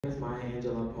Here's Maya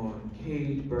Angelou poem,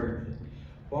 Caged Bird.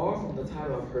 Borrowed from the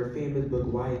title of her famous book,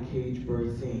 Why a Caged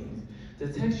Bird Sings,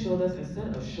 the text showed us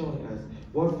instead of showing us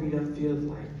what freedom feels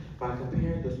like by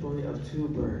comparing the story of two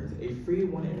birds, a free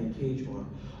one and a caged one.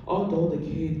 Although the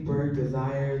caged bird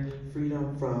desires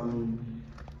freedom from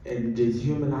a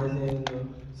dehumanizing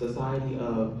society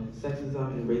of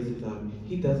sexism and racism,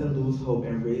 he doesn't lose hope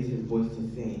and raise his voice to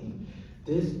sing.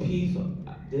 This piece,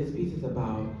 this piece is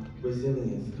about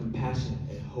resilience, compassion,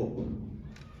 and hope.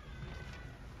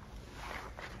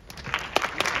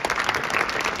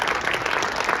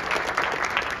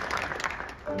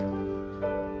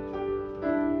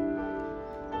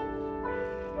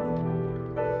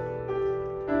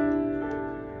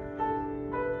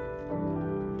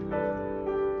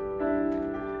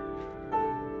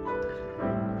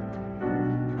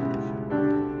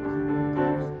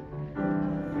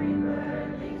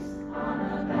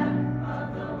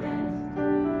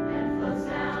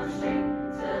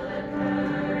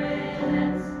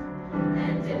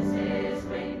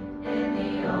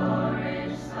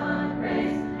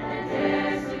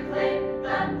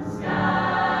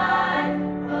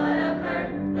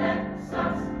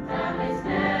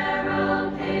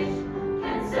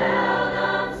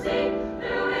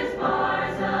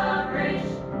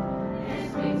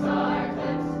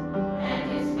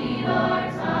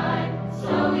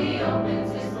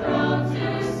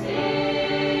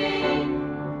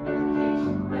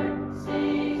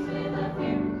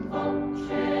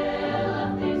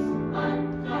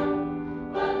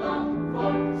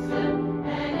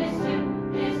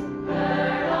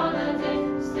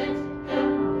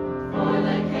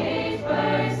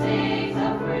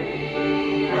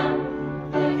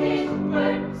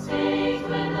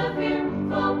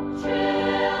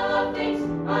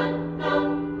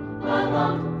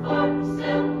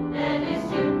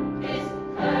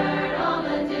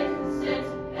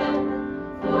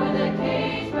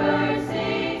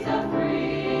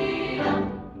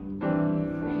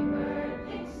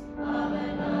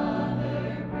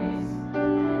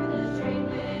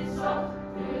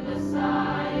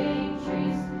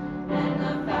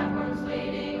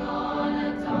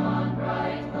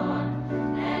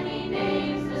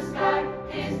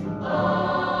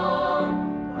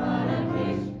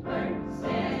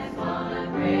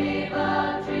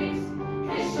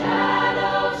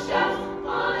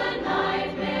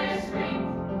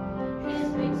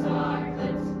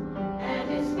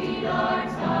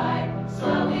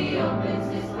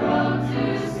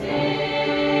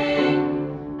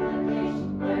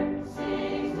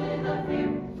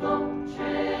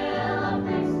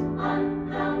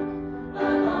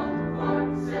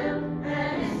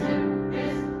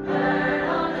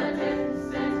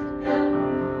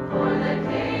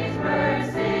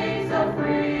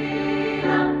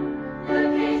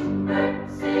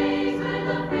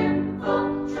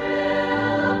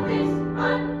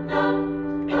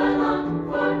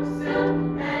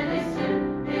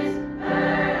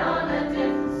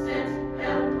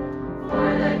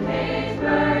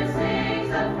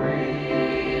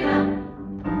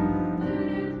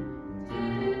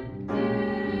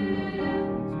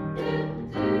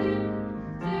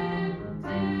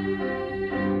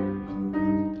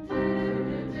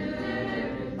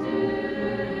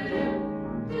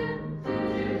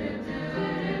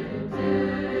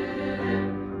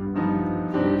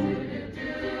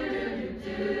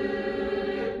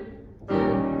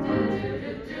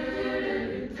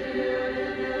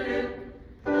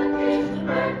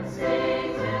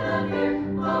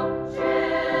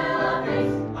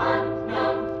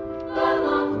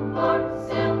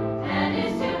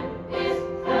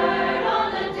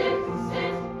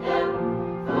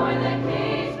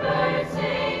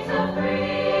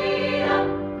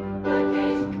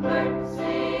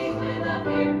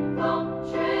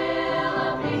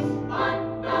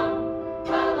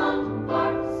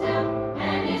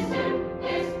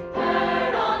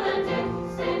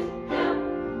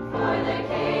 For the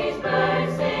cage bird